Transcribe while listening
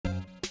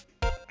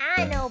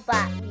I know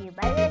about you,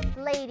 but this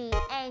lady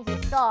Angel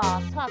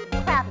Starr talking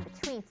crap in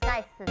between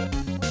slices of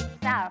sweet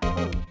sour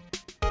food.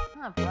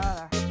 Oh,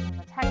 brother, I'm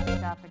a detective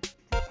job for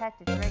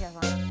Detective Driggers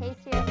on the case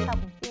here,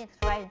 helping Phoenix,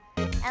 Wright,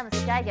 and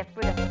Skye get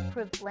rid of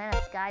proof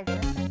Lana Skye's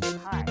innocence is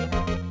hard.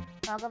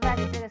 I'll go back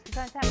to Driggers for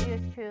some time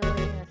yours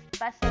truly in a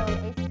special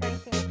Ace Attorney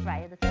Phoenix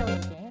Wright of the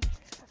trilogy game.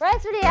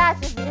 Wright's for the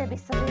actions, there'd be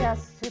somebody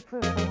else to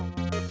prove someone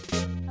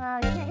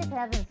wrong. You can't get the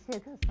evidence too,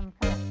 because some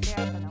kind of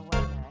sheriff in the way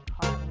in that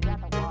car. We got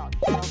the wall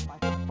itself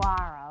like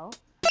borrow.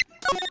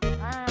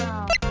 I don't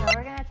know. So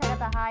we're gonna check out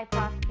the High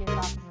Prosecutor's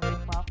office on the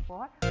 12th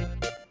floor.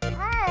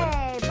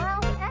 Hey,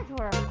 Miles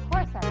Edgeworth, of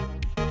course that's in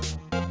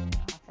the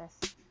office.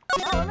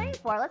 Well, we're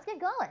waiting for it. Let's get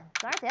going.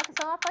 Start the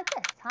episode off like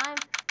this. Time,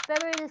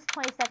 February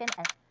 22nd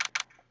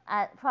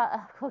at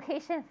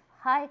location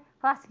High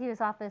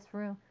Prosecutor's office,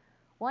 room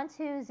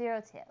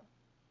 1202.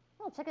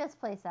 We'll check this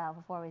place out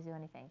before we do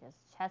anything. Just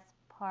chest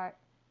part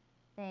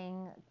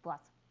thing,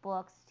 lots of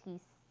books, tea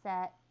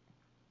set,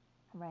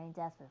 a writing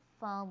desk with a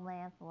phone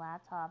lamp, a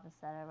laptop,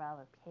 etc.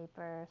 with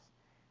papers.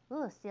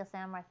 Ooh, a steel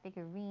samurai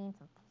figurine,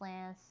 some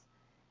plants,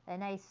 a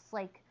nice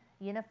like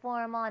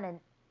uniform on, and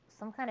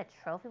some kind of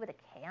trophy with a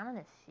K on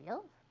his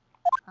shield.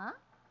 Huh?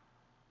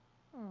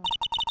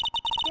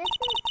 This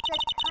is the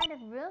kind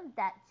of room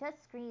that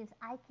just screams,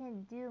 I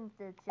can do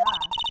the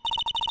job.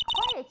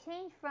 Quite a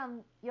change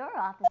from your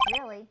office,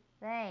 really.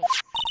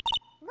 Thanks.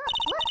 Look!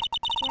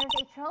 There's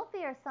a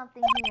trophy or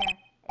something here.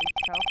 A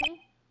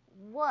trophy?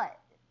 What?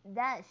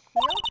 That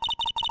shield?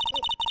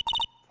 It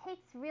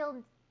takes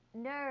real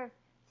nerve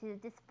to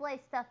display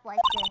stuff like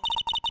this.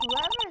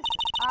 Whoever's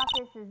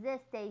office is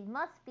this, they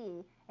must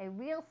be a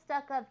real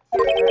stuck-up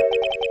jerk.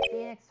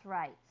 Phoenix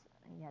Wright.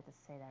 You have to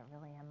say that,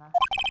 really, Emma.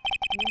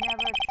 You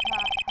never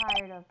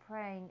tired of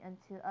praying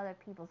into other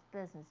people's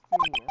business, do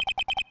you?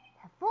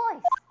 That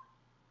voice!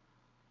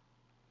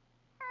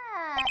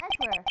 Ah,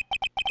 Edgeworth.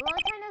 Long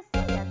time no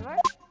see,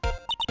 Edgeworth.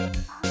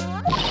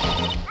 Huh?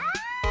 Ah!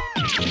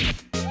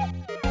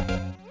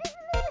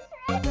 Mr.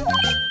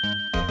 Edgeworth!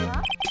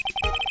 Huh?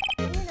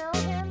 You know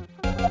him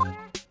from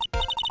somewhere?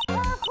 Oh,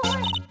 of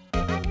course!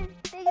 I'm his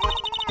biggest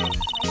fan!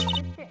 My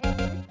sister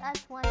introduced us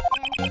once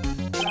and...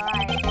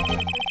 Right, your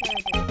sister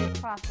is a good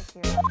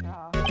prosecutor after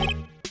all.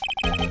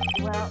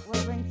 Well, what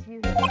brings you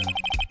here?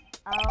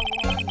 I'll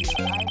warn you,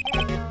 I've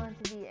been known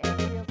to be a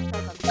real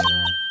stuck-up jerk.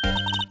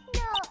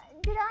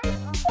 Did I?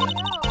 Oh,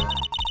 no.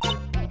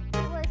 It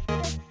was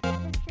just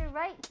Mr.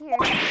 Wright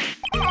here.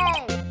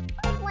 Hey!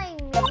 Don't blame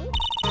me.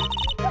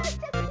 He was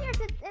just here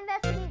to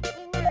investigate a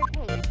murder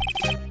case.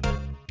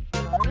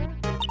 Murder?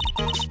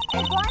 A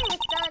body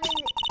was found in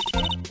this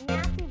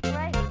nasty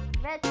bright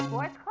red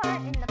sports car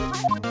in the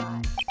parking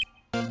lot.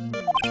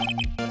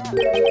 That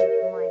was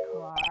my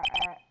car.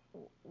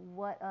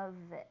 What of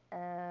it? Oh.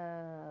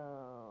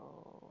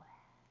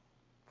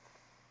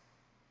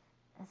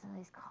 That's one of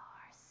these cars.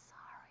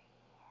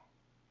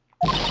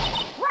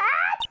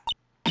 What?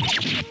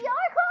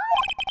 Your car?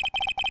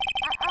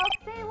 I'll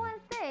say one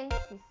thing.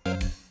 She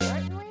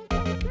certainly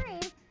can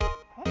scream.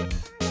 Take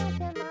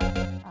time out,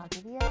 Emma. I'll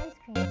give you ice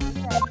cream. She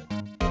said.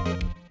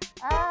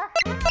 Hi,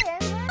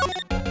 Emma.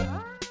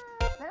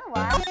 It's been a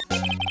while.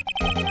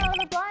 No,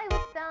 the body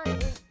was found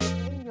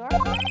in your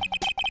car?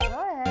 Go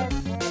ahead,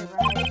 say it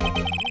right.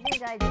 You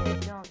think I did,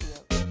 don't you?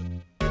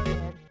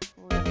 Good.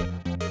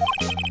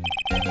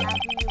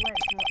 After you went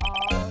through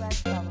all that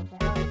trouble to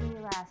help me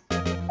last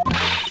year.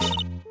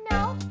 No,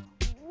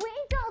 we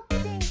don't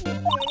think he did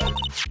it.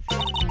 It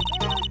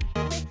was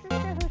my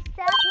sister who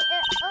stabbed me.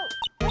 Oh,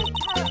 wait,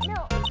 no,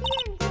 he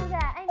didn't do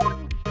that. I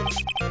mean,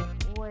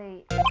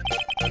 wait. You're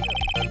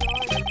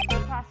the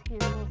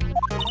prosecutor's sister?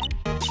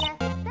 Yes,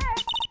 sir.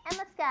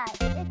 Emma Skye.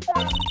 It's,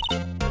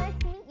 nice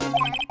to meet you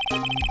again.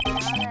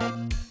 Now that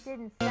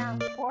didn't sound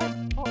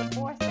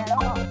forced at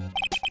all.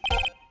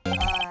 Now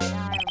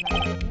I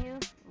remember. You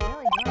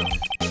really grown.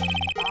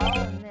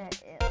 I'll admit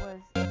it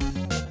was a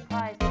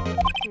surprise for me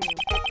too, to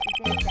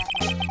think that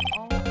my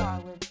own car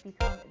would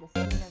become the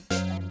scene of a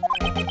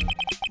murder.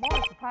 More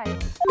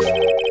surprising,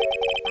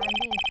 I'm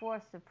being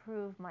forced to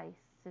prove my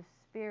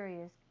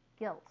superior's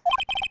guilt.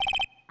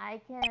 I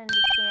can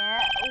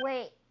understand.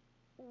 Wait,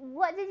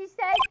 what did you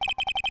say?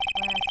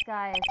 Lana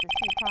Skye is the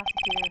chief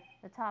prosecutor,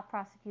 the top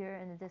prosecutor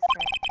in the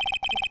district.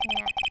 She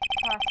can't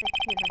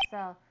prosecute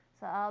herself,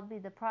 so I'll be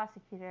the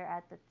prosecutor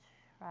at the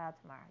trial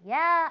tomorrow.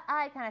 Yeah,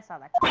 I kind of saw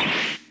that coming.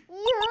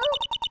 You?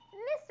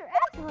 Mr.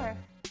 Edgeworth?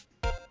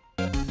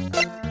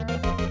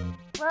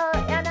 Well,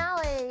 yeah, now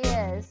he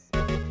is.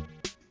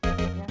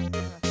 Yes, in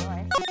a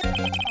voice.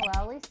 Oh,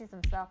 well, at least he's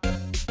himself. To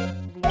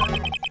be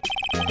honest,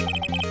 it's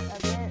a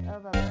bit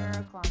of a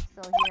miracle I'm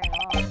still here at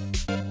all.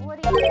 What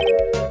do you think?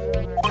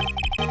 Rumors.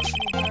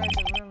 You've heard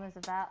the rumors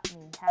about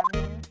me, haven't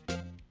you?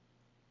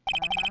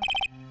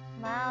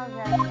 Miles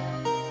Edgeworth.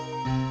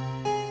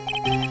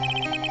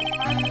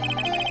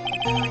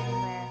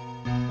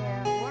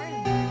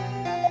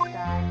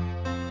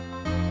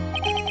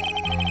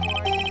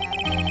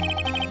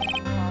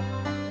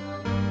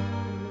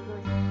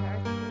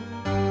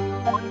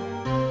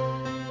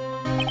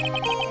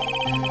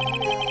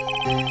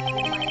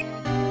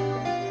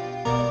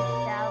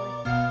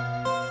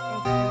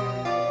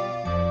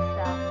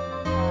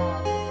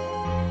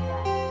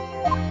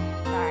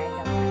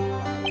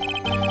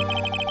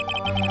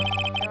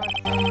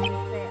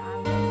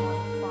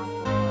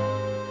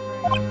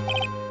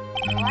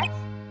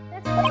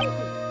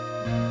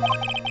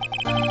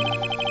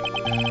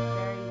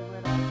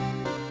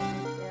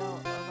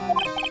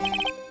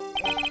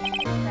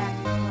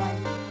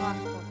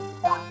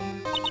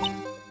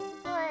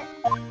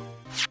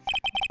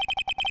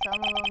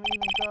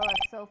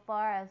 so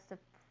far as to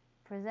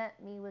present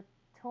me with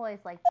toys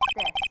like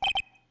this.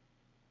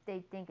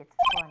 They think it's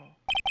funny.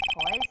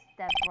 Toys?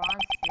 That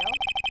bronze shield?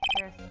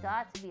 There's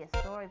got to be a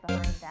story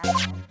behind that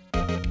one.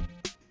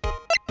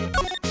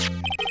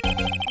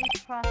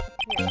 Chief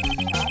prosecutor,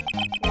 Scott?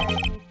 Yes,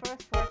 we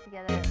first worked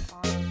together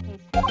on a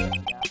case 2 years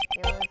ago.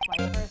 It was my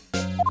first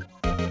case.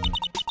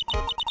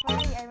 That's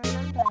right, I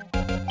remember.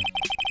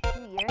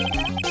 2 years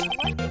ago? I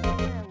wasn't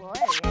even a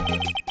lawyer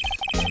yet.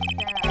 Since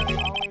then, I've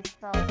always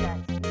felt that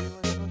she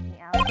was looking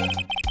out for me.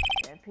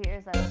 It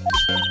appears I was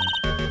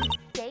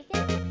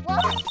mistaken.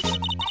 What?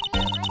 I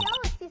know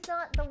she's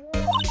not the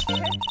one person,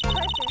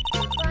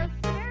 but I'm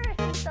sure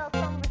she felt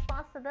some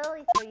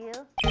responsibility for you.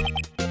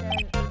 Then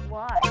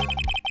why?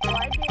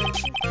 Why didn't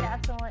she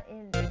stab someone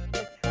in the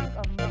trunk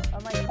of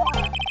my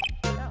car?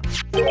 No, she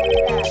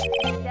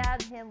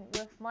stabbed him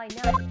with my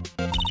knife.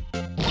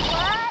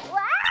 What?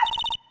 What?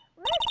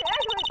 Mr.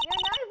 Edgeworth, your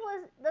knife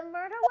was the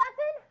murder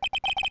weapon?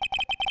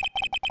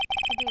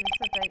 To be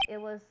specific, it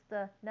was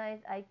the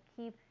knife I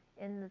keep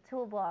in the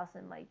toolbox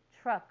in my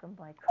truck and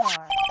my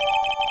car.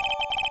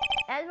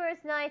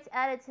 Edgeworth's knife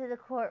added to the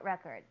court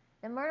record.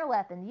 The murder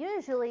weapon,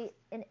 usually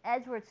in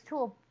Edgeworth's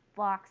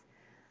toolbox,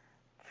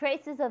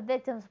 traces of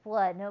victim's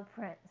blood, no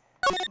prints.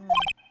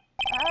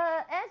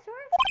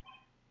 Edgeworth?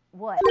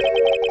 What? Are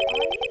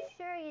you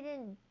sure you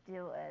didn't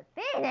do it?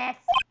 Phoenix!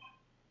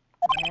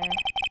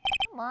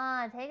 Come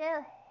on, can't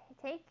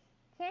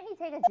he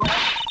take a joke?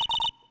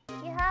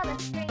 You have a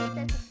strange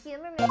sense of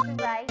humor,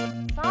 Mr. Wright.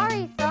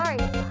 Sorry.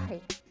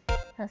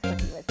 That's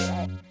what he would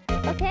say.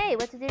 Okay,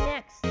 what to do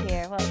next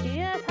here? Well,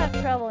 you guys have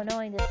trouble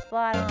knowing the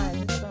spot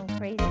on just some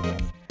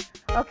craziness.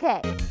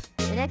 Okay,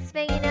 the next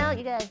thing you know,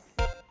 you guys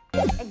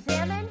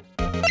examine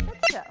the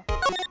show.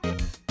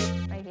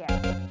 Right here.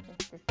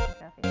 This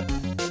trophy.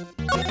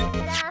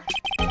 Ta-da!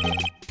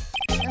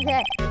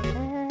 Okay.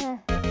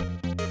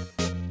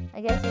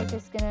 I guess we're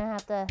just gonna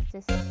have to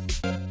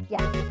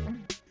yeah.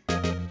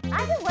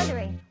 I've been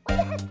wondering, what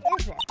the heck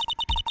is this?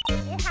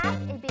 It has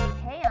a big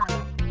K on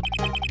it.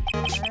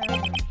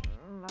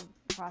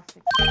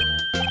 Prosecutors.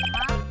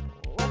 Huh?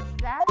 What's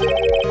that?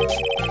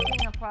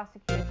 King of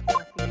prosecutors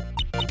trophy.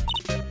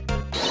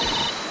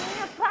 King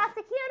of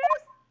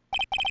prosecutors?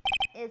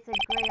 It's a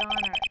great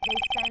honor. They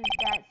send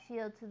that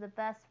shield to the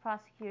best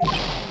prosecutors in the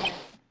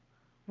universe.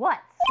 What?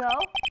 So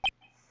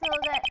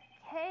that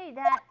K,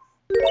 that's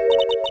K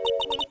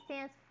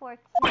stands for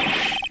King.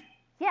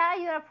 Yeah,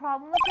 you got a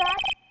problem with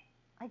that?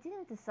 I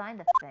didn't design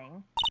the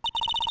thing.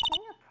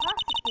 King of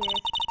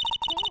prosecutors.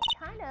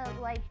 Kind of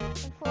like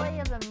Employee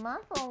of the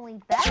Month, only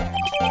better.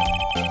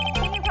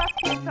 King of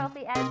Prosecutors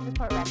trophy added to the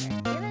court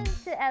record. Given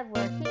to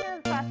Edgeworth, King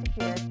of the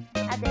Prosecutors,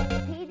 at the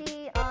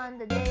PD on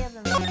the day of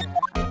the murder.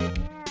 Oh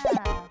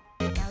yeah.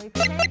 Now we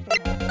present it to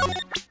him.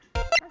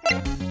 Okay.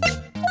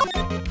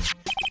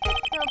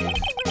 So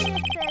basically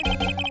this says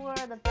you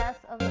were the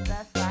best of the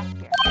best last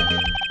year. You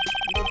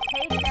could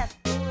take that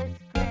foolish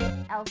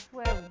grin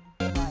elsewhere.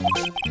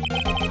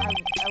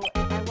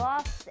 I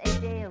lost a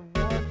day of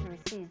war to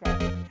receive that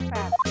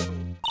travesty.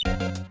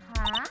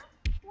 Huh?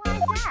 Why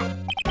that?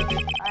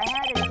 I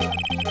had to go to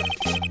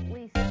the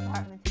police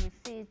department to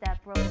receive that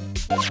broken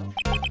shield.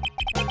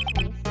 The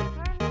police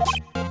department?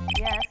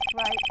 Yes,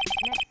 right.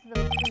 Next to the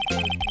police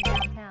station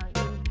downtown.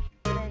 You've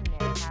been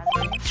there,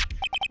 haven't you?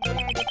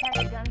 Where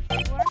Detective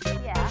Gumshoe works?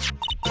 Yeah.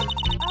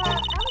 I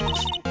was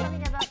wondering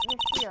something about your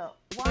shield.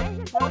 Why is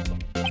it broken?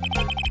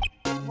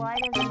 Why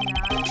does it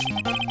not?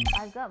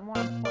 I've got more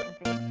important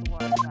things to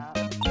worry about.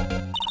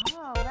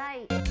 Oh,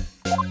 right.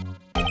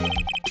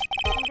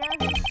 He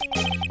doesn't seem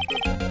too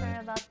concerned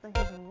about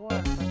his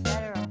reward, for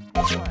better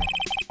or for worse.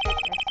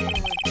 Yesterday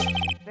was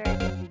a very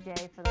busy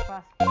day for the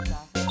prosecutor's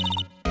office.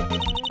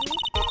 Maybe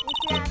we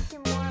should ask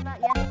him more about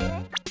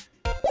yesterday?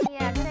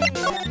 Yeah, good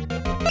idea.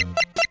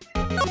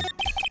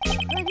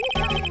 Could you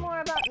tell me more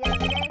about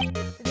yesterday,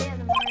 the day of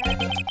the murder?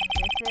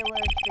 Yesterday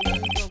was the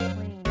usual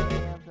cleaning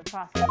day of the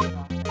prosecutor's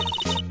office.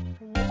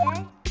 Cleaning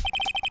day?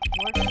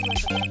 Working with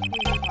the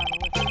police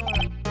department was sort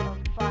of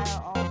file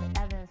all the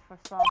evidence for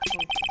solved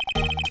cases.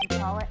 We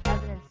call it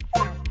evidence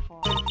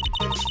transport.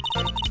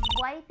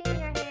 Wiping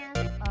your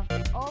hands of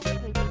old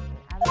police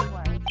other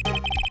words.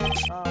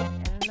 Oh,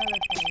 and another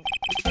thing,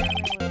 the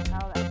ceremony was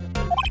held at the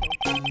police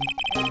station.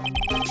 And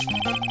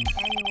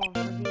annual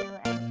review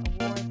and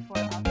awards for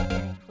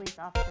outstanding police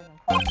officers and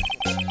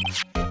prosecutors.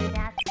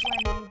 That's when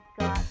we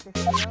got the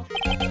seal.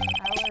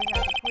 I was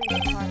at the police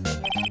department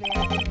yesterday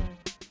afternoon.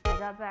 I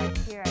got back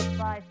here at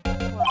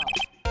 5:12.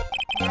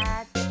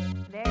 That's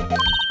very good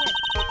tip.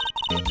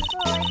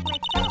 People like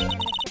myself and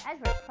Mr.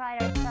 Edgeworth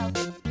pride ourselves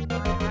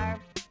on our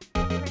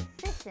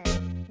precision,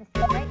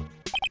 Mr. Wright.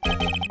 No,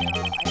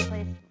 I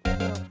place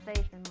little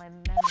faith in my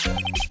memory.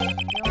 The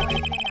only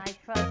thing I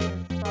trust is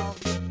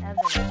solved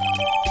evidence.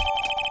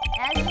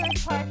 Edgeworth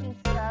parking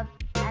stub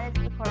added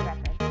to the court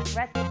record.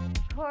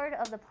 Record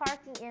of the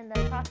parking in the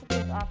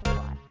prosecutor's office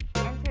lot.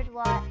 Entered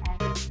lot at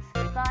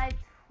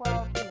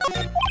 5:12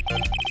 p.m.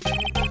 This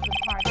is the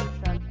parking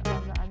stub from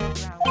the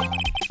underground lot.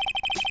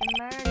 The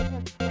murder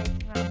took place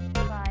around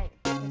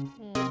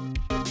 5:15,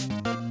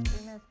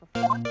 3 minutes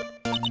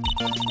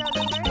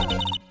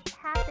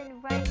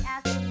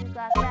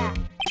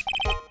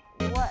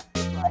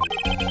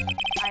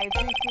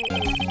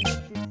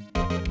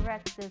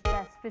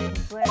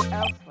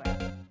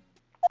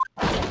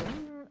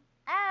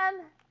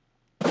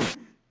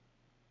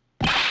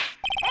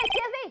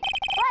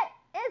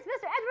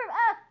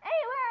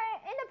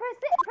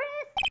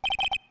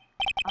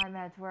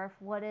Edgeworth.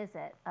 What is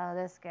it? Oh,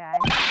 this guy.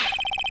 I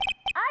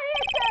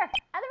did, sir!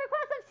 At the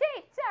request of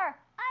Chief, sir!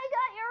 I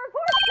got your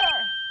report, sir!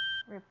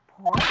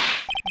 Report?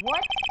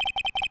 What?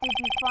 Did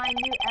you find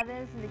new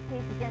evidence in the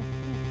case against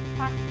Chief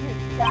Prosecutor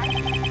Skye? I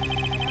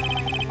don't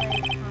like the way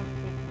the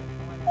conversation is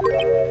going.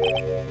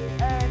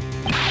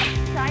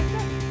 Skye,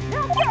 sir? No,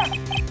 sir!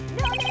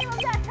 No name of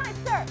that kind,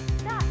 sir!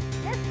 Not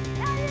this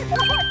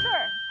report,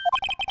 sir!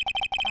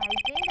 I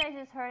think I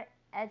just heard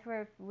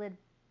Edgeworth lid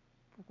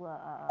blow.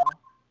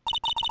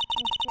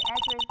 Mr.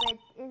 Edgeworth's lid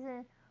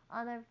isn't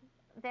on the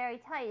very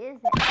tight, is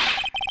it?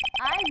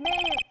 I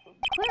made a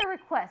clear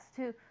request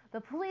to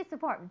the police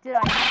department, did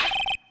I not?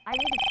 I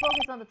need to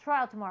focus on the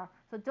trial tomorrow,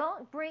 so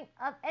don't bring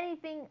up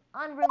anything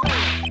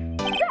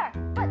unrelated. Sir,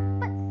 but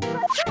sir,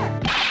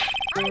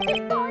 I'm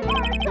just following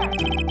orders, sir.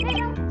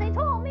 They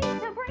told me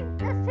to bring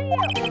this to you.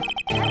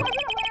 I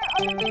wasn't aware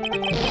of the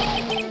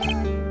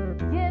situation.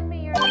 Give me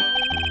your name.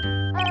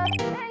 Yes,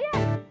 sir.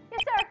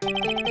 Yes,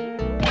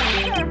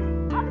 sir.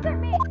 Officer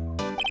Meeks.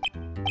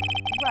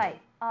 Right,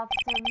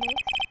 Officer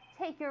Meeks.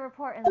 Take your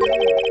report and leave.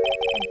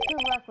 And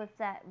good luck with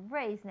that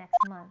raise next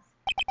month.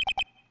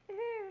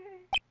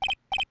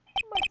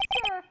 But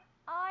sir,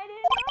 I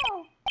didn't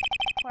know.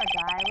 Poor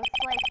guy.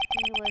 Looks like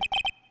he was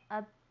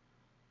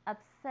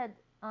upset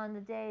on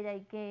the day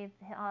they gave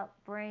out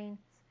brains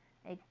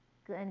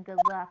and good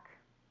luck.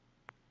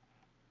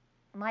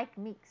 Mike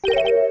Meeks.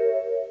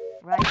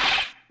 Right?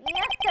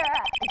 Yes, sir.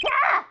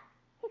 Yeah!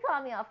 He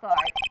caught me off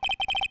guard.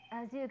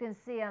 As you can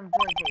see, I'm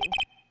busy.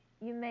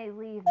 You may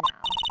leave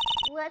now.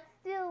 Let's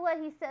do what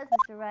he says,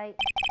 Mr. Wright.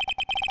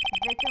 The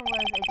victim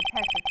was a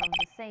detective from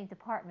the same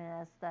department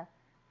as the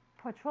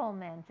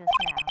patrolman just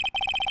now.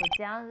 Go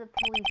down to the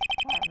police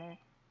department.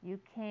 You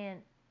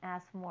can't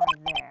ask more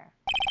there.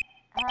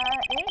 Thanks.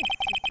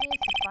 He seems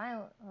to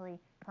finally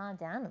calm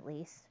down at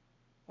least.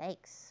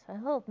 Yikes. I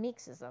hope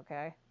Meeks is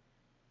okay.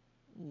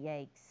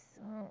 Yikes.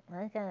 Oh,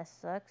 that kind of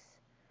sucks.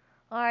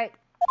 Alright.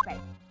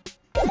 Right.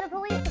 To the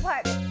police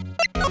department.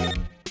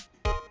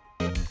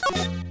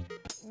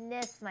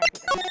 This might be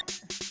good.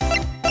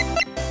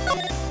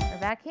 We're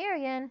back here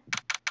again.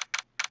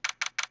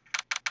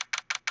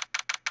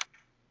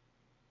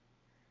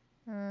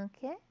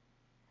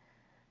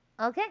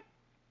 Okay.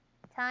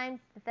 Time,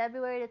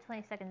 February the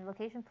 22nd.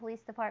 Location,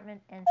 police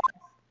department, entrance.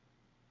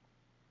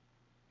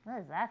 What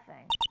is that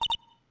thing?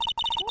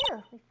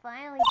 Phew, we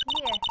finally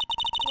here.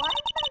 Why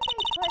did they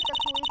put the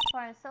police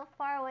department so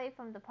far away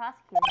from the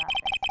prosecutor's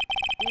office?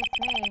 Beats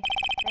me.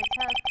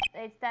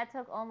 That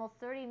took almost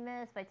 30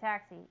 minutes by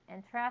taxi,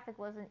 and traffic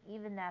wasn't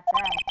even that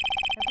bad.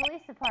 The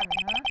police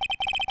department, huh?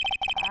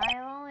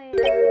 I've only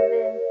ever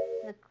been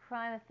to the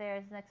crime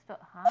affairs next door.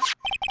 Huh?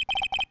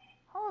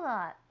 Hold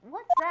on.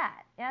 What's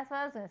that? Yeah, that's what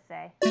I was going to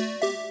say.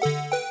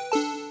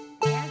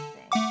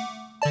 Dancing.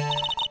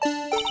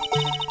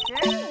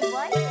 Strange.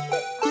 Why is it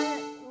on a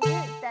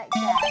loop that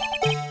gap?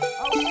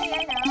 Oh, wait, I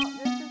know.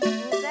 This is the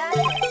blue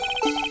badger.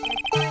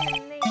 They're trying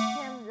to make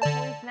him the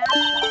police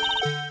mascot.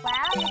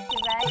 Wow, Mr.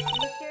 Wright,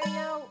 you sure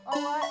know a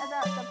lot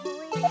about the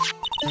police.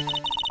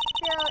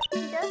 Still, he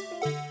does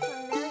seem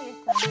familiar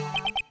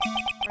somehow.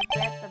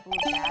 Forget the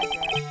blue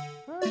badger.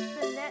 Who's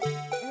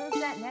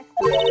that next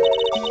to him?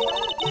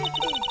 Someone appears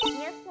to be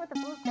dancing with the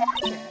blue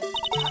badger.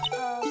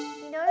 Uh-oh,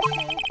 he noticed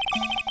me.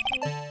 He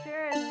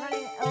sure is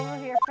running over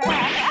here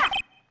fast.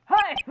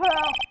 Hi,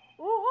 pal!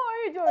 What are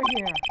you doing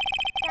here?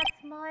 That's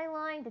my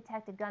line,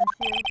 Detective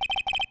Gumshoe.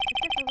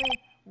 Specifically,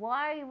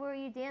 why were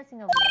you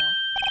dancing over there?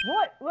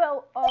 What?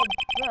 Well,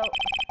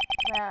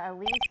 at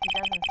least he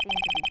doesn't seem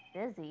to be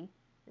busy.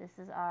 This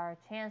is our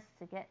chance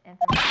to get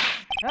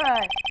information.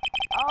 Hey,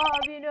 I'll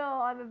have you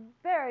know I'm a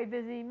very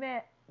busy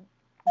man.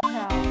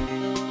 Pal. I'll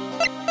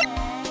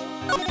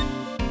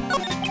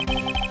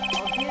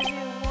give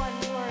you one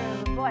word of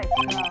advice,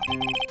 pal.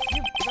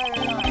 You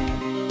better not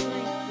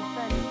drink the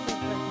sunny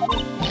secret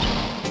whiskey.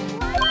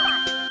 Why not?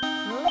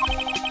 Huh?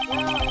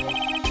 Well,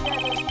 it's just that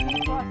the chief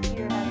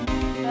prosecutor has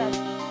confessed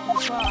to the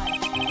crime.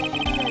 He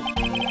says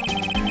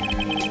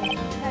he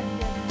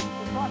detective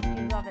the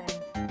prosecutor's office.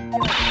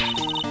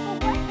 But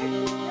what if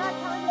he's not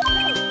telling the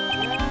truth?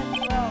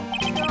 Well,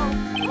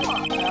 come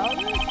on, pal.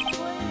 There's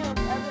plenty of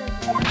evidence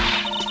against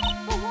him.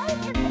 But what if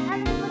the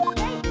evidence was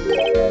fake?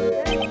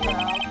 Hey,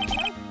 pal, can I speak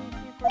to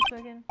you for a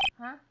second?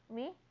 Huh?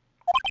 Me?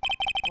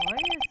 Why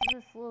is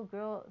this little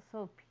girl so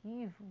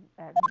peeved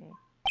at me?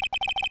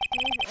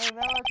 She's a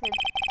relative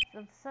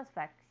of the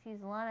suspect.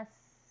 She's Lana,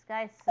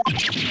 Skye's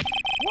sister.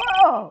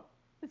 Whoa!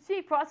 The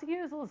chief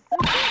prosecutor's little sister?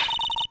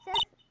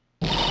 Just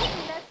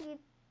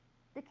investigate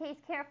the case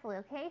carefully,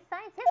 okay?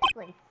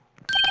 Scientifically.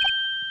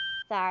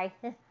 Sorry.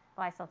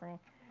 Buy something.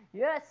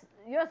 Yes,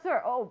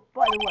 sir. Oh,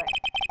 by the way,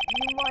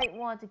 you might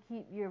want to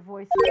keep your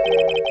voices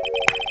down.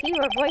 Keep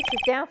our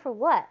voices down for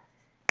what?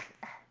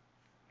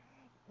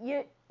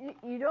 You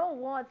don't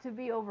want to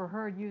be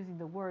overheard using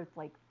the words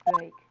like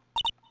fake.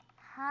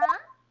 Huh?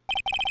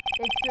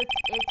 It's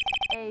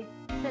a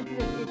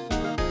sensitive issue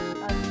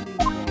of these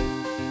days.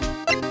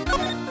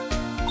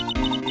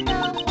 So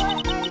what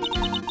are you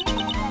doing,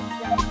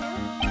 Gumshoe?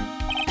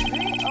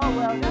 Me? Oh,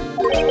 well, that's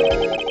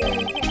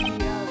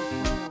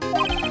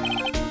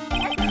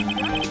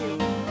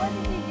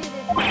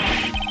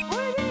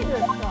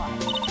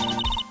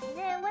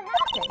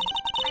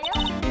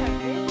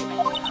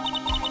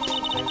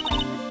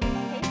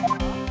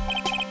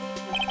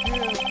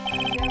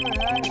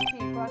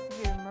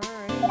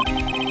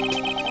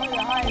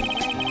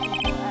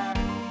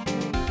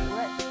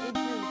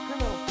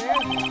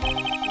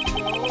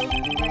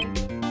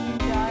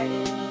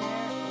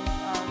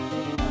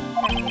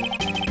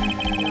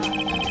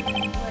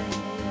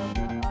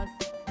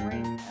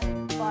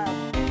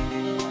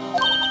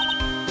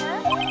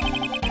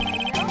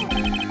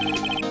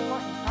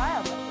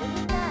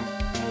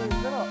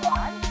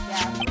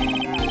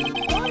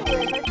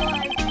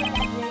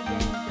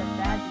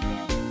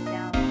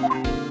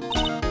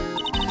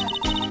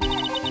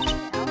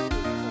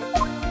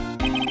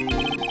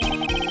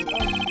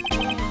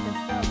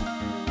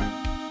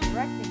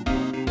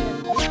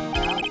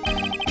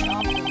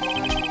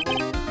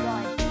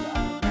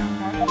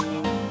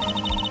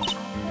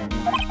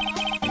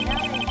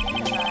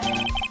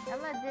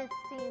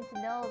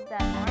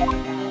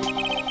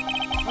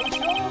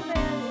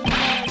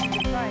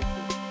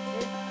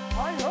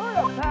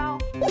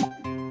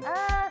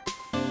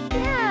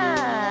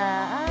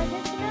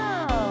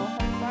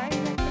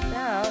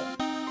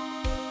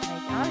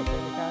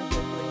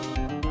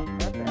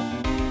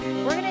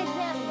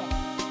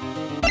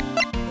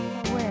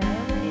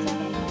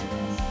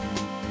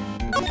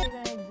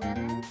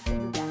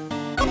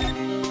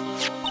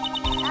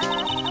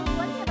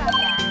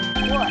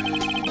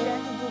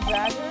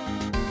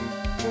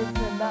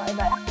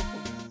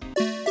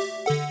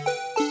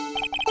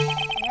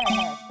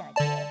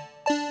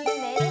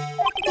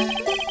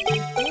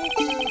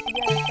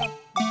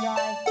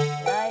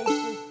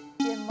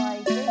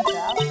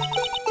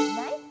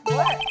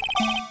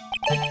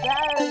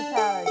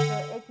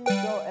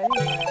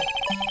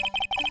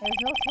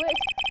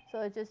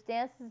It just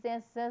dances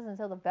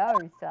until the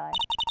batteries die.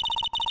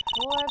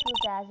 Poor Blue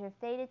Badger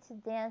faded to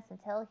dance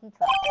until he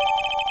dropped.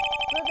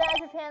 Blue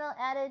Badger panel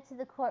added to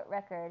the court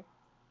record.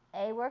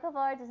 A work of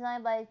art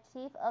designed by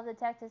Chief of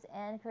Detectives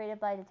and created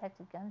by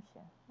Detective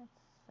Gumshoe. That's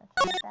sad.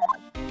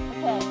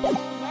 Okay,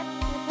 next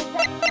we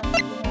present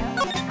something to him.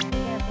 We're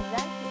going to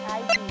present the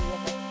ID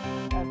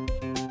of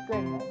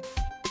Goodman.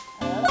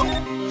 Okay?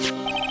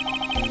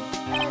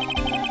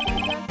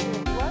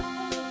 Gumshoe, what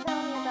can you tell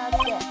me about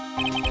this?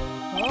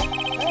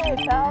 Hey,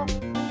 pal. The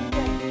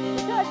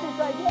detective's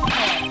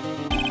identical.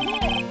 You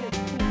can't just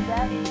keep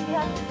that. You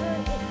have to turn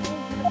it into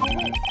the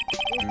police.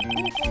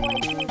 It's people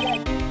like you that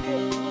fit me into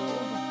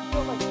so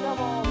much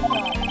trouble all the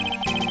time.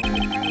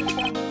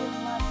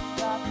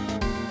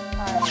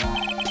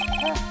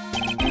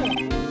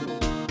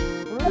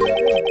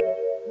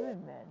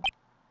 Goodman.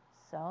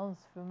 Sounds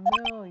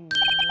familiar.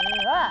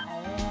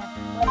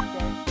 What is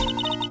this?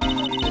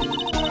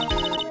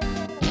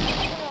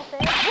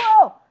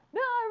 Whoa!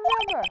 Now I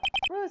remember!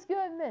 Bruce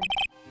Goodman!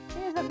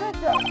 He's a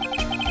victim!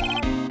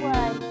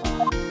 What?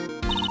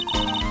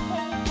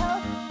 Can you tell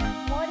us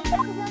more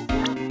Detective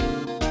Gumshoe?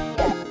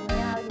 Yes, we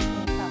know how to get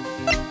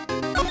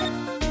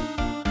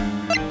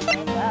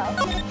things well.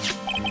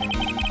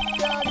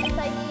 So this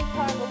ID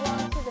card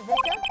belongs to the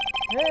victim?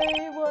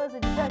 He was a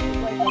detective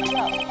like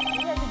yourself.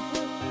 Detective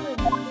Bruce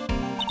Goodman.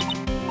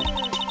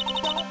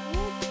 Don't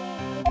you think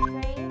it's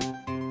strange?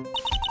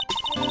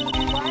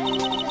 Why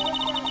would the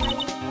victim's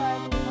ID card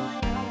be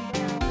lying on the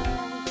ground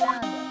where we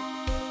found it?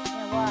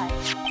 And why?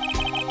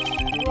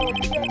 Well,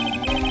 Detective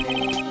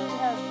Goodman should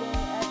have been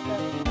at the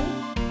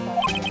police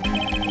department.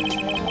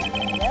 There was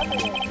an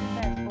evidence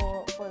transfer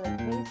for the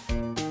case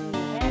we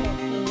handled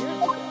 2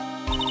 years ago.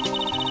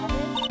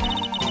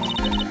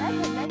 I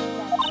can mention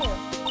that too.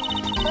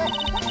 But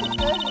Detective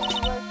Goodman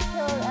was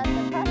killed at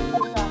the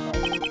prosecutor's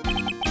office.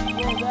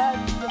 Well,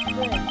 that's the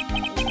thing.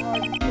 It's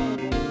hard to say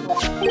this,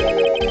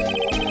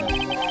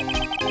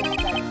 but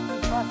that the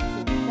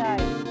prosecutor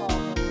Skye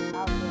called him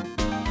out there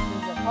to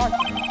the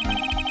parking lot.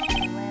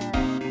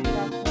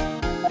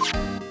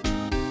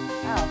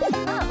 Oh,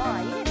 come on,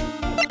 you didn't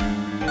see.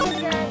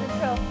 Look at the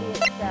trophy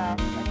itself.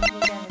 I think you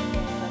can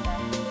understand what I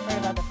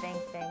heard about the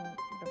thing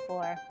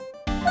before.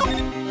 Okay.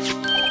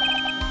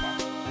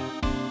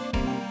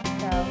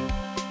 So,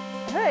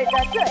 Hey,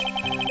 that's it!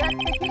 That's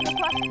the King of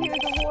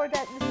Prosecutors Award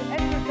that Mr.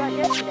 Edgeworth got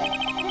yesterday.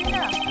 good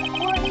enough.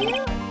 Were you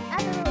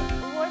at the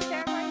award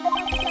ceremony that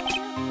happened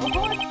yesterday? Of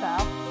course,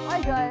 pal.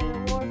 I got an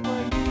award for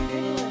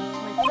vigilance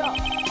myself.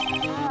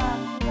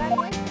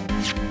 Congratulations.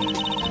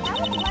 I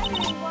was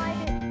wondering why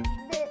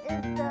this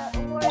is the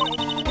award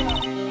itself,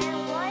 and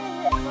why is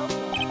it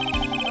broken?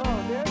 Oh,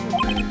 there's a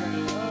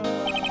reason.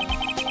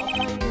 I'll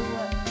tell you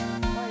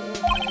what it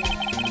is.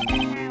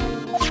 Apparently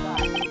you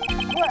forgot.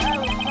 What I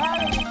was proud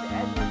of Mr.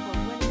 Edgeworth for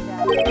winning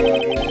that.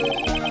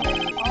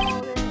 All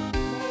this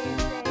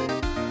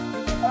naysayers, we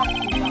can talk to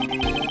you about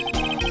this.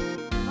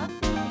 Must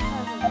be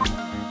because of the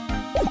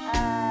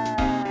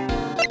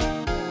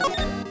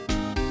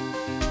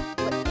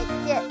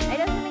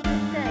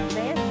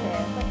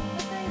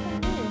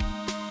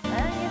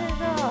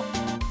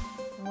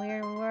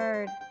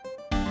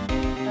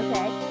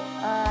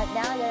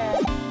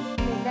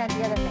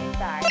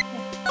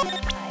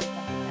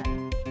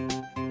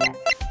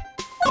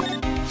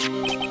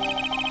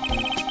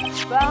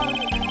found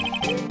in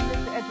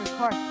Mr. Edgeworth's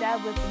car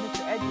stabbed with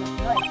Mr. Edgeworth's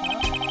knife,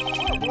 huh?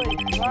 What would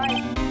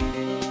Wright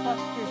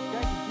prosecutor's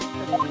judge do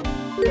such a thing?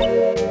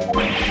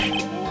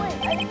 Wait,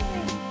 I didn't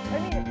think... I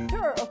mean,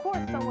 sure, of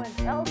course someone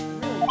else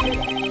really did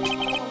it.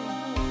 Someone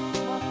who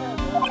must have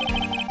a grudge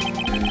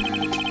against Mr.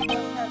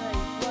 Edgeworth.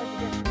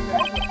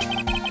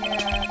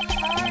 Yeah,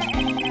 car and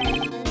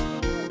knife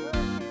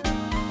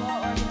is well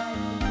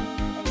organized to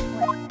be a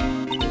plan.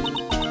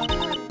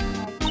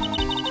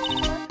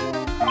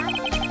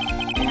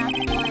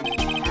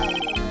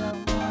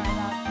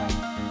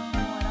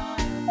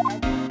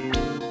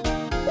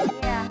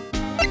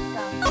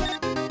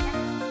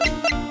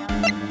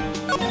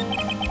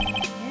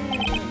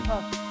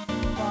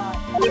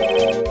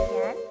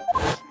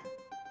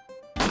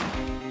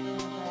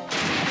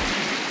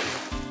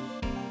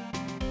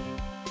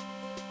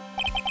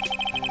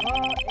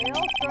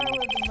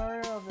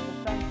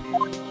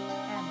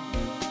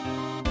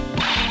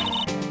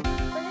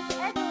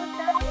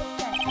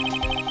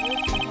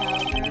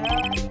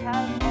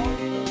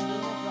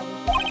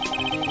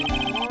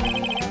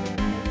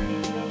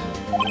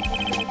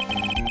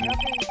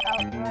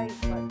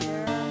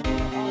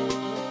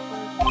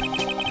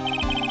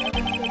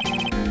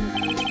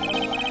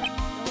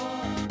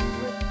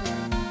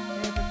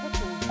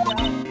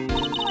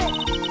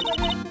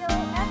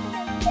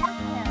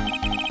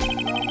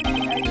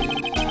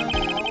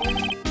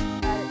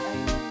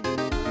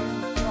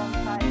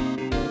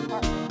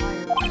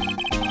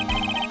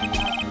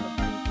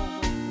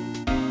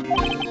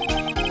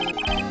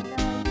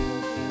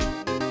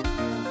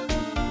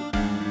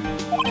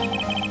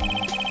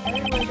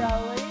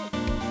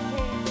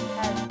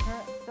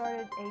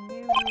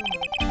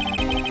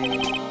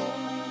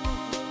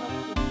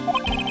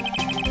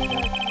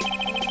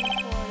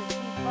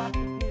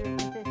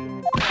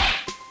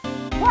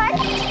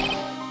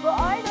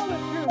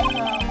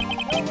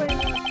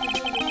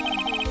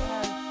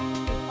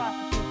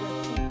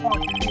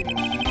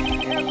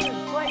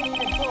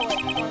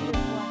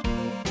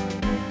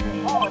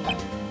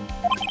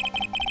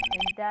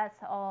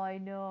 That's all I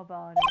know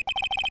about it.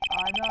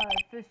 I'm not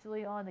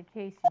officially on the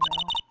case, you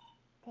know.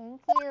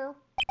 Thank you.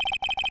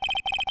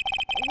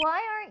 Why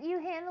aren't you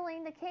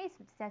handling the case,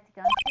 Detective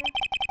Gumshoe?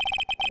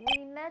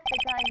 We met the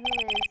guy who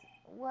is...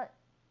 What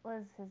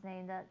was his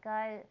name? That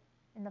guy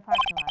in the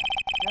parking lot.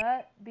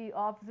 That be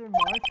Officer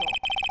Marshall.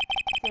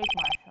 Jake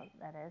Marshall,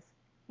 that is.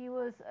 He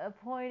was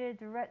appointed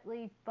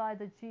directly by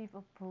the Chief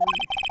of Police.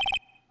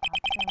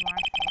 Officer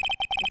Marshall.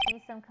 Is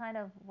he some kind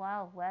of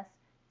Wild West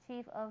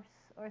chief of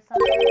or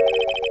something?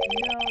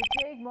 No,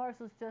 Jake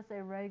Marshall's just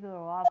a regular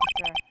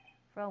officer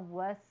from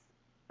West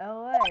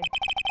LA.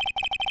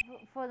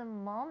 For the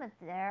moment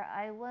there,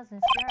 I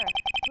wasn't sure.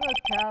 Look,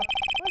 Cal,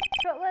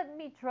 let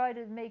me try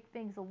to make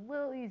things a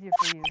little easier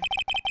for you.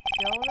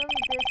 Show them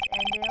this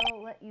and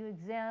they'll let you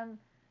examine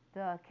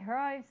the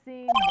crime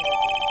scene.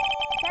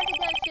 Detective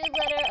Gumshoe's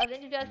letter of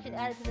introduction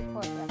added to the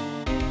court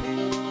record.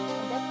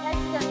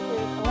 Detective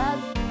Gumshoe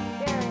allows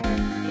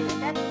barriers to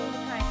investigate the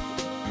crime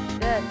scene.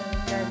 Good.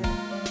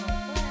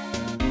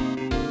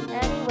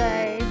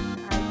 Anyways,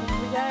 I think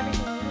we got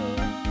everything we need.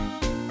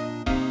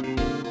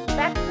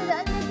 Back to the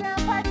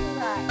underground parking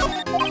lot.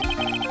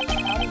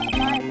 I was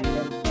surprised at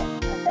this.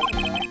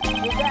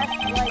 Well, that's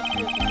like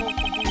you're supposed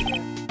to be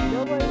there.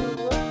 Nobody will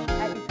look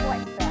at you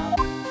twice, pal.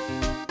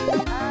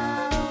 Okay.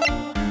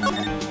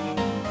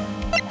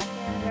 Back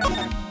to the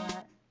underground parking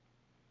lot.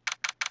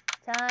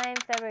 Time,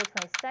 February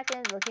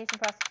 22nd. Location,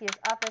 prosecutor's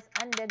office,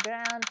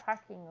 underground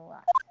parking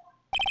lot.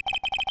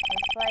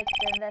 Looks like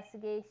the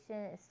investigation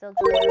is still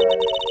going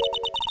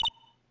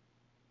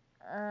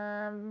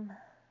on.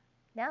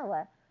 Now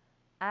what?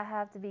 I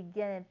have to be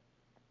getting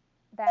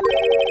back to the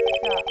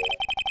shop.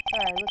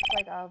 Sorry, looks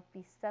like I'll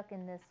be stuck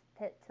in this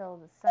pit till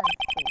the sun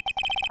sets.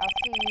 I'll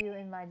see you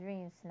in my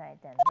dreams tonight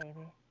then,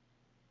 baby.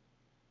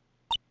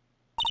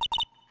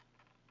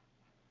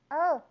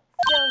 Oh,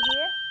 still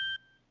here?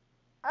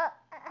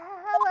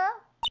 Hello?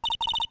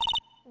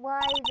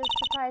 Why the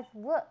surprised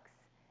looks?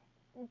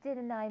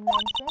 Didn't I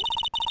mention?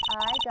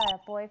 I got a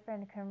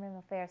boyfriend in criminal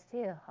affairs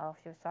too. Oh,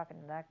 she was talking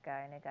to that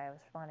guy and the guy was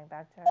responding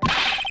back to her.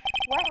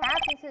 What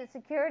happened to the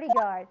security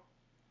guard?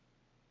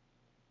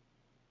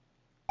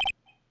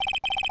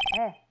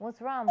 Hey,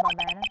 what's wrong,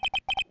 Banana?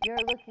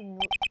 You're looking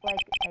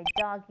like a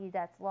doggy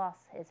that's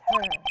lost his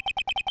herd.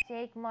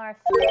 Jake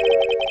Marshall,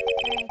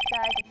 getting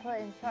Skye to put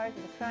in charge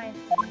of the crime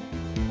scene.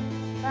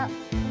 Well,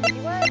 if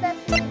you want to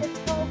investigate this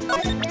whole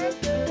part again,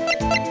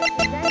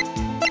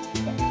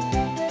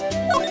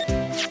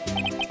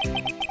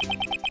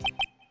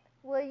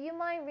 will you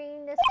mind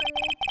reading this for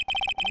me?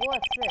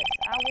 What's this?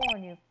 I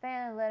warn you,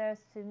 fan letters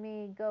to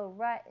me go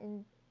right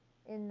in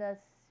the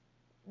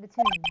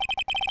tune.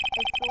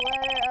 It's the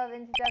letter of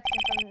introduction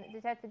from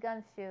Detective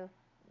Gumshoe.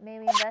 May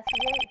we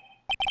investigate?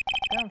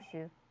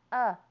 Gumshoe?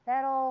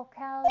 That old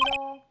cow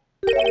doll?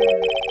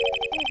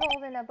 He's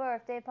holding a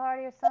birthday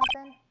party or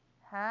something?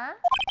 Huh?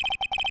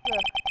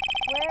 Look,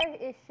 where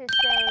it should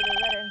say the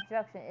letter of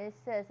introduction, it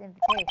says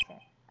invitation.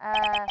 I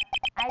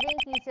think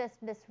you just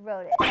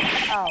miswrote it.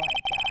 Oh my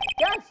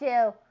god.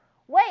 Gumshoe!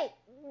 Wait,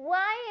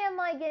 why am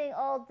I getting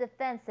all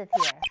defensive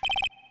here?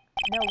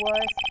 No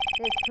worse.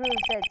 This proves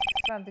it's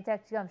from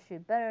Detective Gumshoe.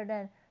 Better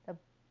than the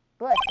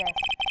blood test.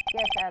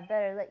 Guess I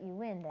better let you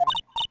win then.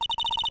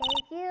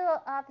 Thank you,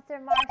 Officer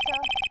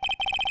Marshall.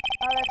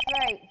 Oh, that's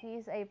right.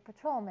 He's a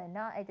patrolman,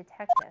 not a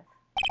detective.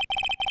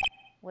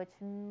 Which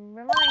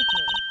reminds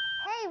me.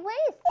 Hey,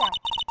 wait a sec.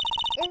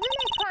 Isn't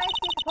a crime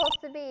scene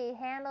supposed to be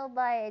handled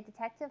by a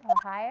detective for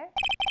hire?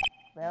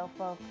 Well,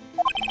 folks,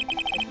 the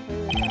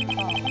clues are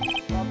called.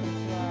 Welcome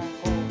to our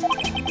gold.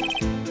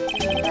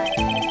 Right,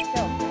 let's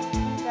go.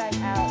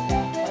 Strike out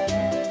that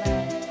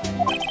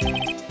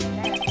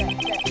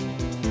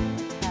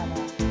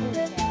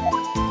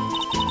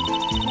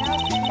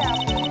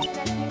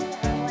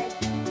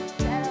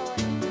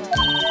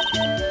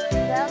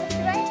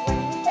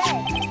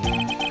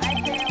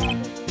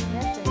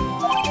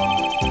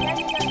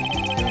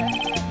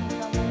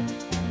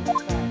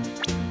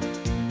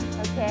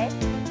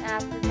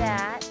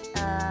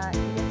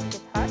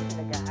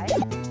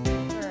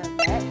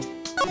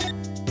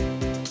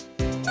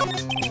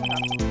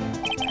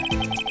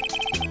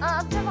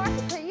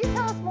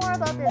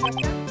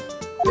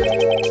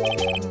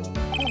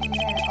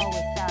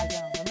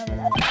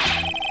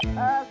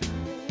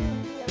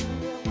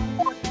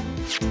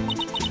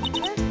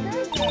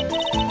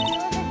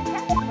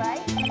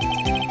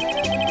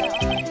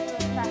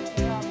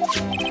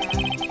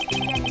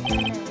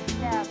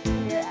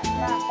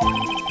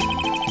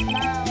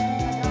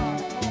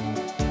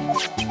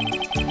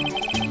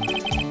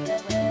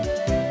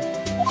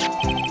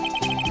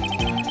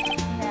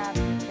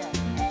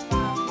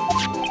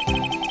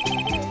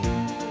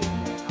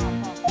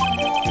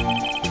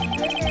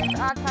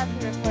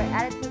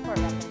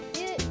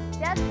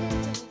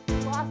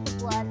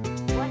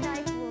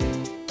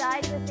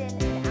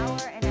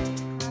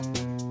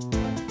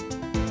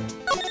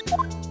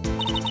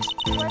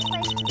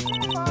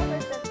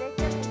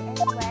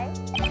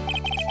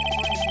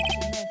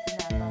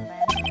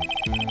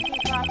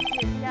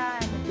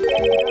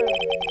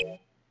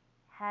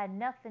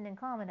nothing in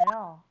common at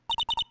all.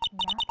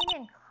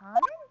 Nothing in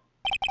common?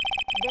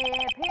 They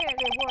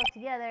apparently worked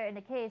together in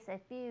a case a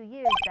few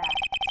years back,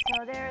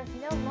 so there's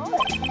no motive.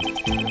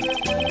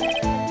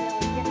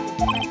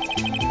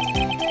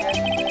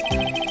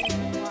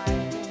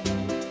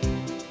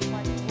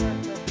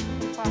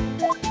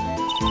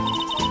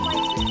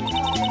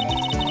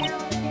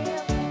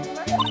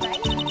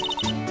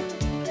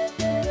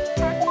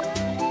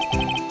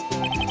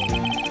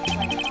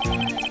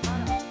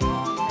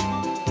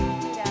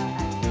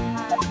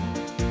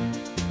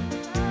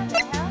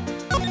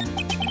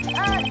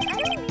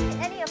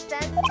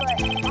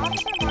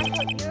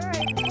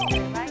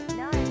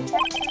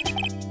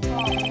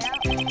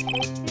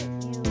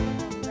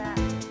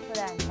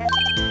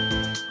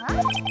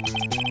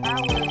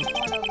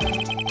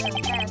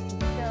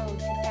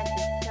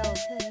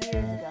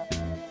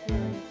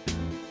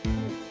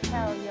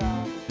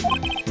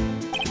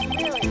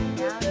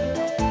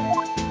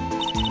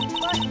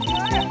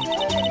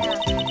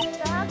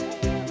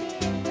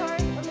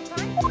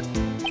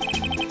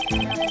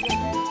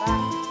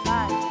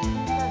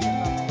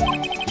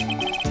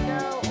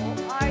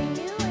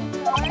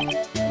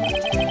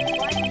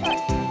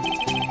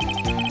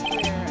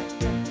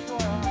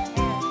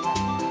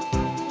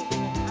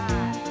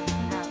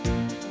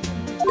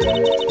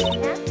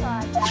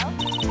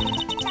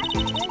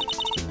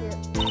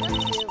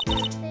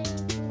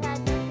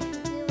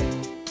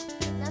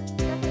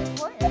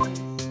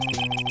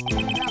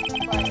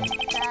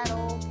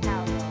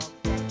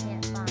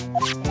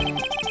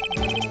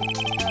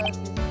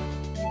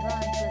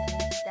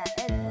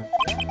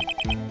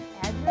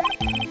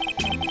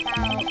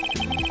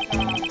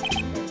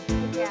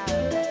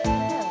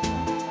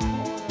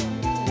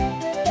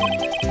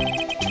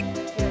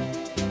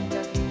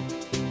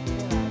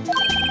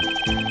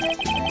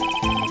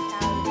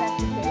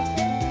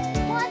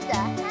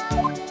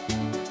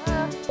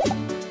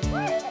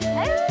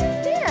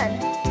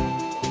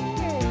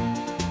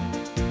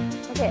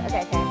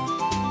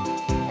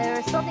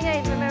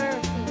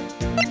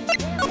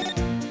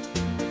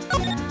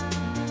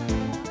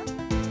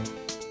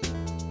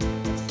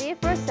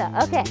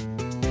 Okay,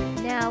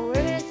 now we're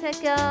going to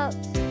check out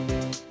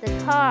the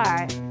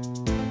car.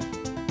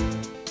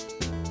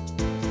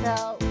 So,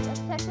 let's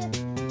check this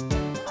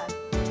car.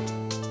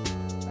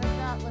 First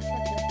off, let's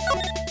check this.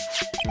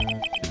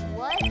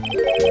 What?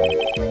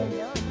 Wait,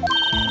 no.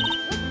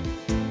 Look,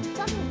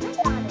 something's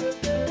written on it.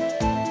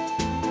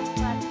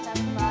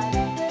 575.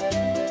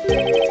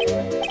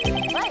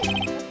 Right,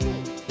 let's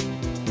see.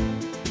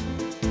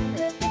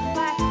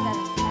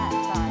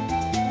 575.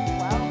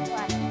 Well,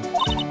 575.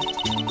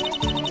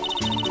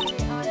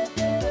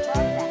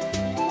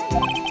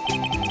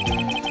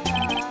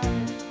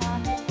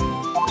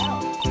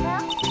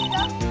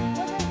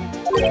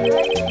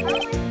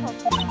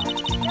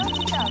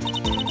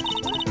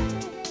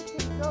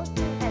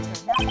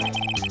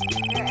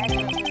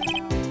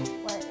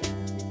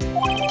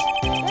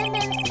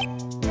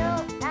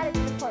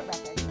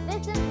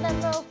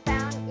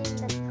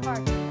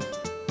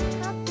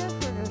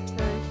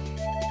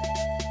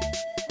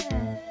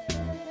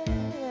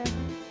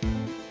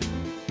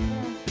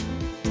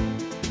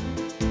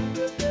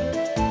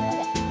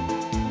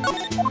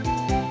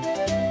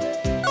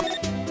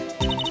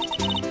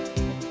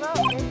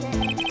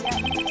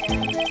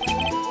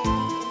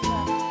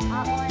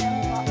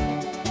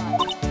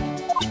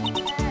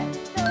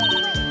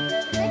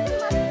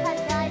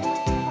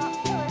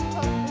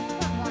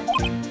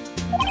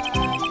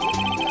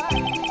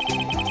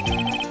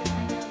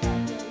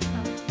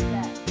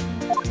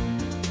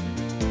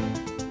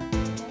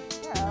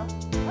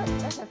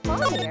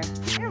 phone here.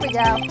 Here we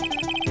go.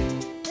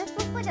 This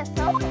looks like a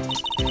cell phone.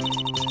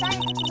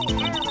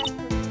 Scientifically analysts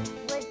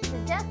would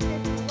suggest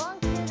this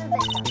belongs to the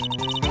victim.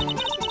 I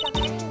can't think of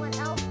anyone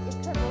else it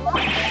could belong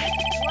to.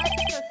 What's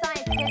so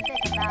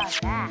scientific about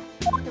that?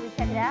 Should we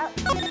check it out?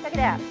 Check it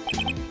out.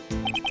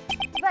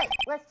 Right,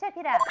 let's check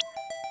it out.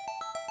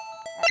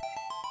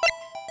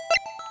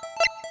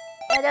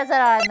 It does it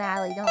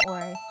automatically, don't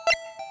worry.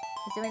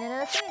 It's doing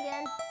another thing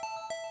again.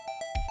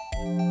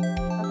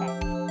 Okay.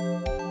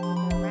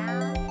 Go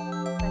around,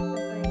 press the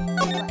three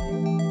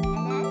buttons,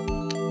 and then,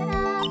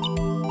 ta-da!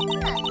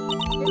 Huh.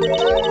 This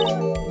photo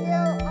is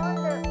still on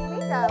the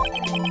redial.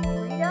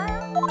 Redial?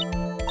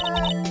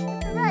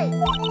 Mr. Wright,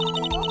 both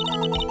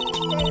phones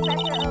say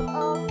record of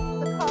all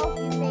the calls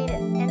you made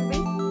and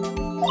received.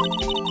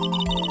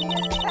 You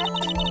just press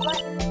the new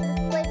button to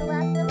display the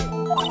last number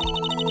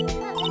you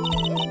called.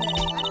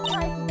 I'm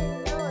surprised you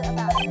didn't know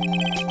about it.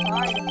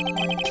 Sorry,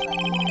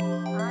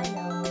 I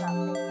know about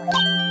things like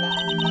that.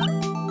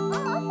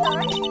 Oh, I'm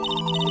sorry.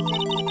 It's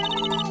just you never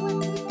know with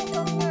people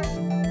from your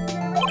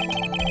generation.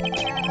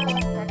 Yeah, let's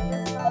check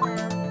this phone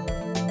out.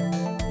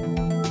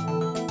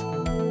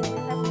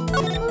 Press the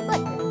blue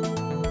button.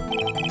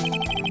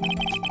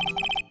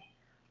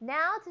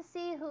 Now to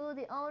see who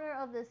the owner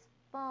of this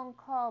phone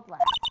called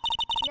last.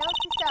 Note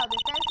to self, the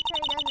defense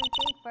attorney doesn't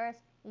think first,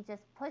 he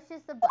just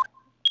pushes the button.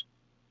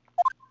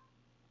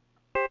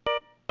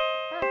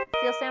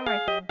 Steel Samurai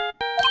theme.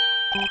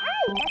 Hey,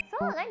 that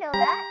song, I know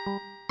that.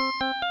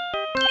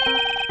 Okay,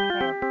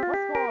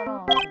 what's going on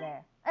over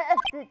there?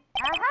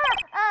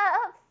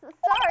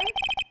 Sorry.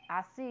 I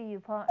see you,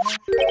 partner. You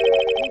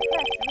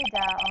pressed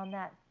redial on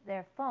that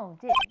their phone,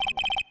 didn't you?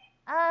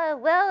 Yeah.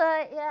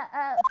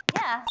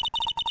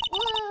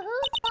 Well,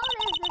 whose phone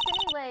is this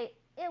anyway?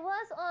 It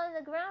was on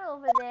the ground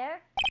over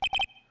there.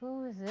 Who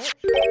is it?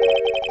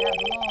 That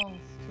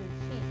belongs to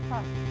Chief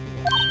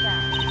Prosecutor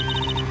Skye.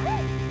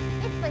 What?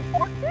 It's my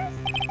sister's?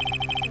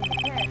 The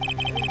parents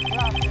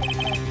robbed it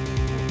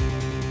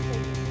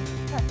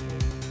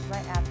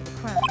right after the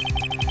crime.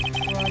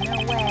 Well, no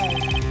way.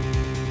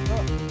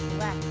 Look, the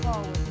last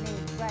call was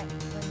made right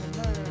when the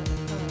murder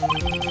occurred.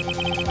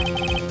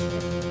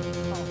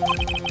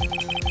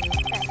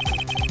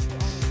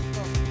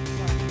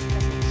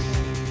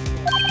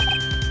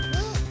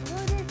 Who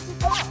did she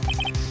call?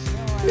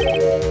 No idea.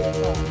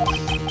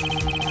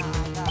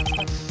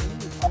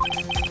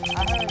 I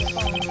heard the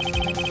phone.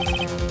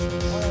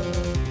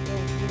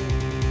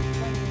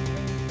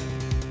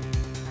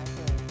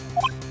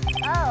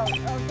 Oh,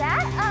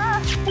 that?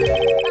 I'm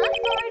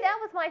sorry, that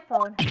was my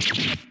phone.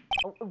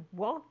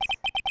 What?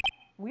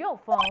 Real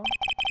phone?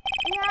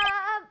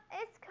 Yeah,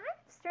 it's kind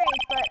of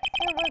strange, but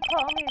someone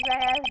called me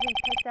right as we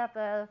picked up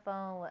a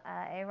phone with a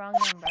wrong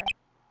number.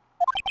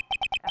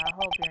 I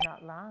hope you're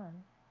not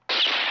lying.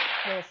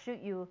 They'll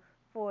shoot you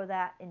for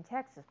that in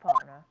Texas,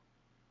 partner.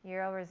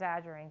 You're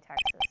over-exaggerating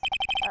Texas.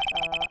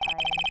 Uh-oh, I'm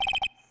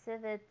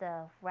Civet,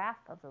 the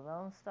wrath of the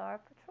Lone Star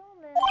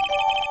Patrolman.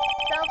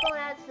 Cell phone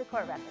added to the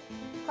court record.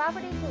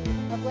 Property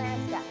of Lana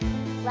Skye.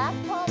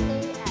 Last call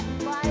made at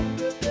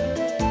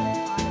 5:15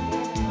 on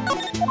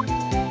a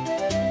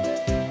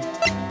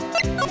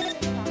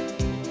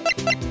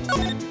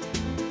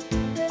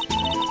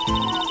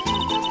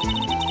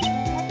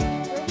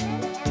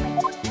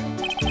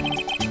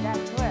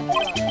That's correct.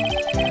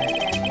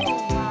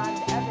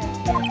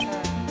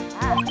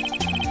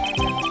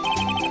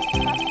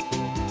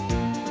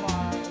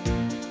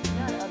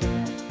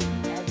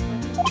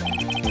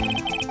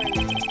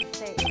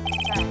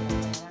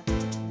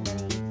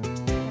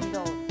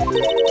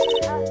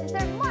 Is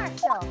there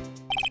Marshall?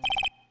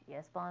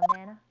 Yes,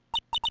 Bandana.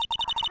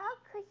 How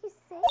could you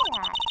say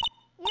that?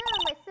 You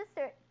and my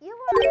sister, you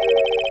were... Is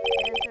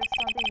there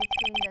something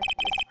between this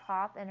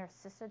cop and her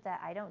sister that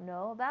I don't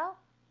know about?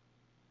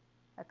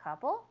 A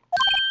couple?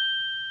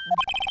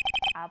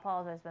 I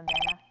apologize,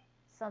 Bandana.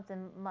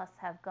 Something must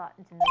have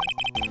gotten to me.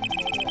 Maybe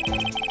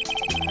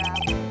it's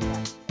traveling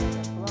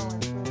that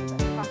blowing through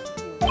the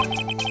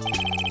prosecution.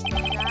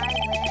 Skye,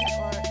 Lynn,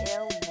 or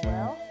ill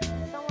will?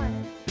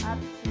 Someone's up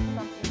to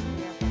something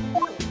here, but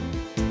who?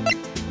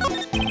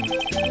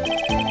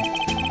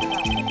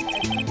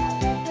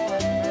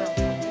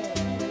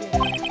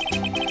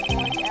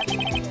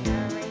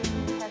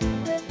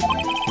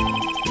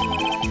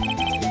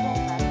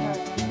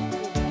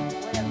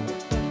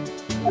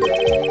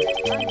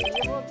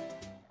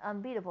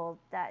 Unbeatable,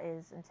 that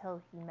is,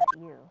 until he met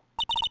you.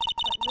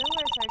 But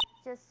rumors are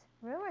just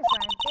rumors,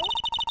 aren't they?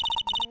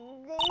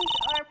 These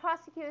are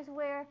prosecutors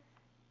where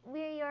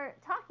we are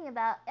talking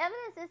about.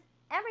 Evidence is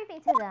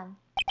everything to them.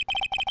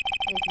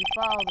 If you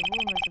follow the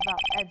rumors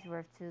about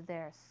Edgeworth to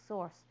their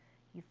source,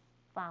 you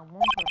found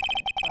one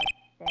person, but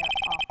they're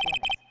off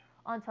limits.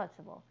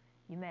 Untouchable.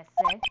 You may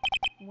say,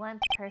 one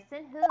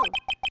person who? I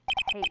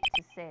hate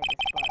to say this,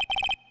 but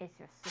it's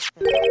your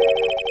sister,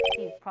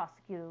 Chief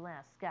Prosecutor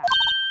Lana Skye.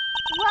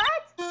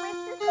 What? My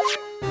sister?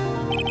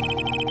 And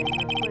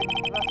you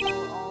couldn't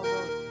rustle all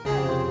those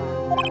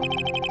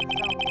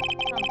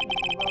some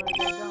people loaded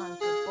their guns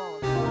with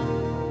bullets. Some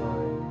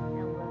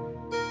people loaded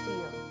them with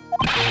steel.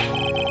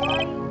 What?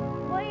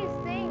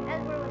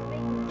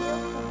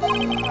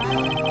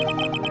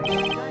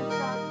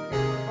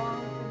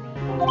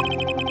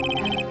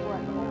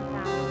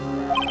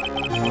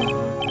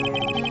 around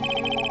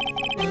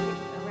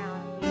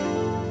here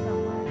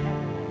somewhere.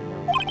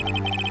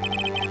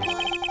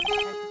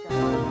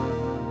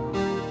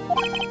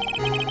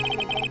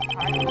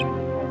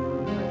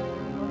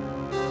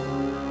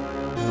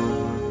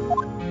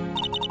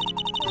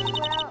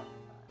 Well,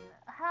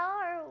 how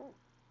are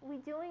we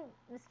doing,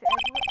 Mr.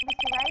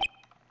 Wright?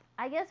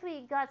 I guess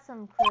we got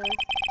some clues.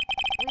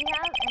 We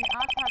have an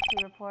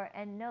autopsy report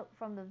and note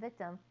from the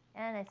victim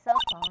and a cell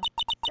phone.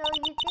 So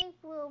you think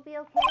we'll be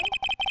okay?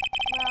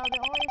 Well, the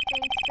only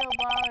thing still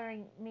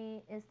bothering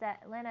me is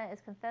that Lana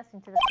is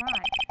confessing to the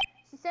crime.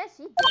 She says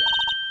she did it.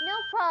 No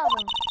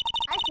problem.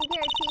 I can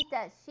guarantee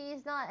that she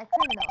is not a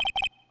criminal.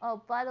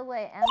 Oh, by the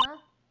way, Emma?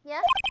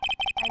 Yeah?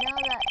 I know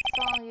that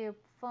song your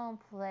phone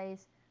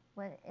plays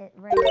when it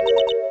rings.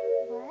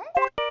 What?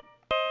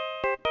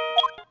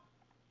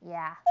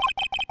 Yeah.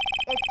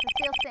 It's the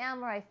Steel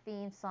Samurai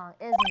theme song,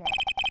 isn't it?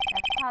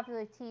 That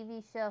popular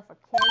TV show for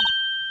kids.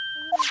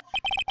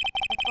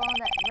 The phone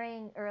that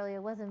rang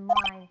earlier wasn't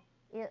mine.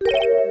 It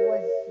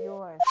was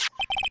yours.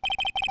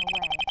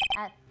 Away.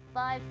 At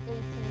 5:18,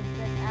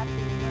 just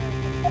after the murder,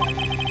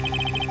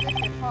 your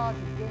sister called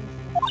you, didn't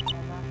she,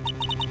 Emma?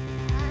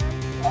 I'm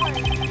sorry.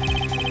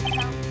 Can you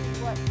tell me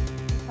what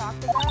you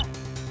talked about?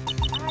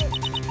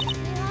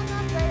 She hung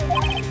up right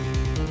away.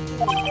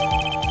 Someone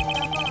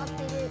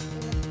updated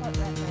in the court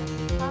record.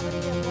 Poverty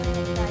of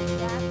women died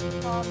Jack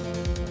called me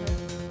to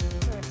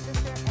her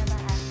sister Emma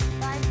at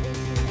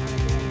 5:18 on a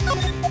daily.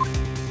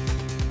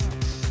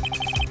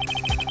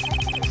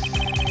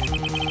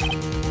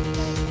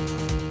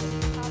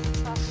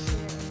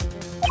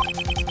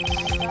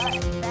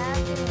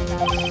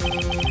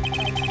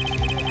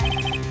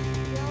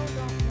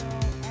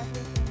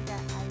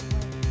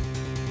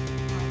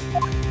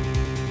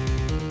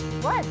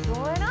 What's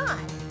going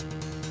on?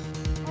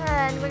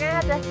 And we're gonna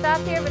have to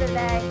stop here for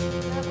today.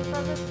 That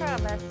was a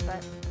promise,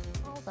 but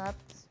hold up,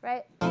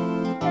 right?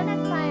 Until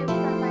next time,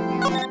 from my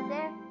family out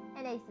there,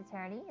 and Ace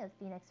Attorney of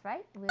Phoenix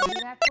Wright. We'll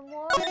be back for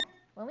more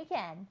when we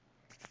can.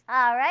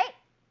 All right,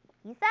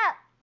 peace out.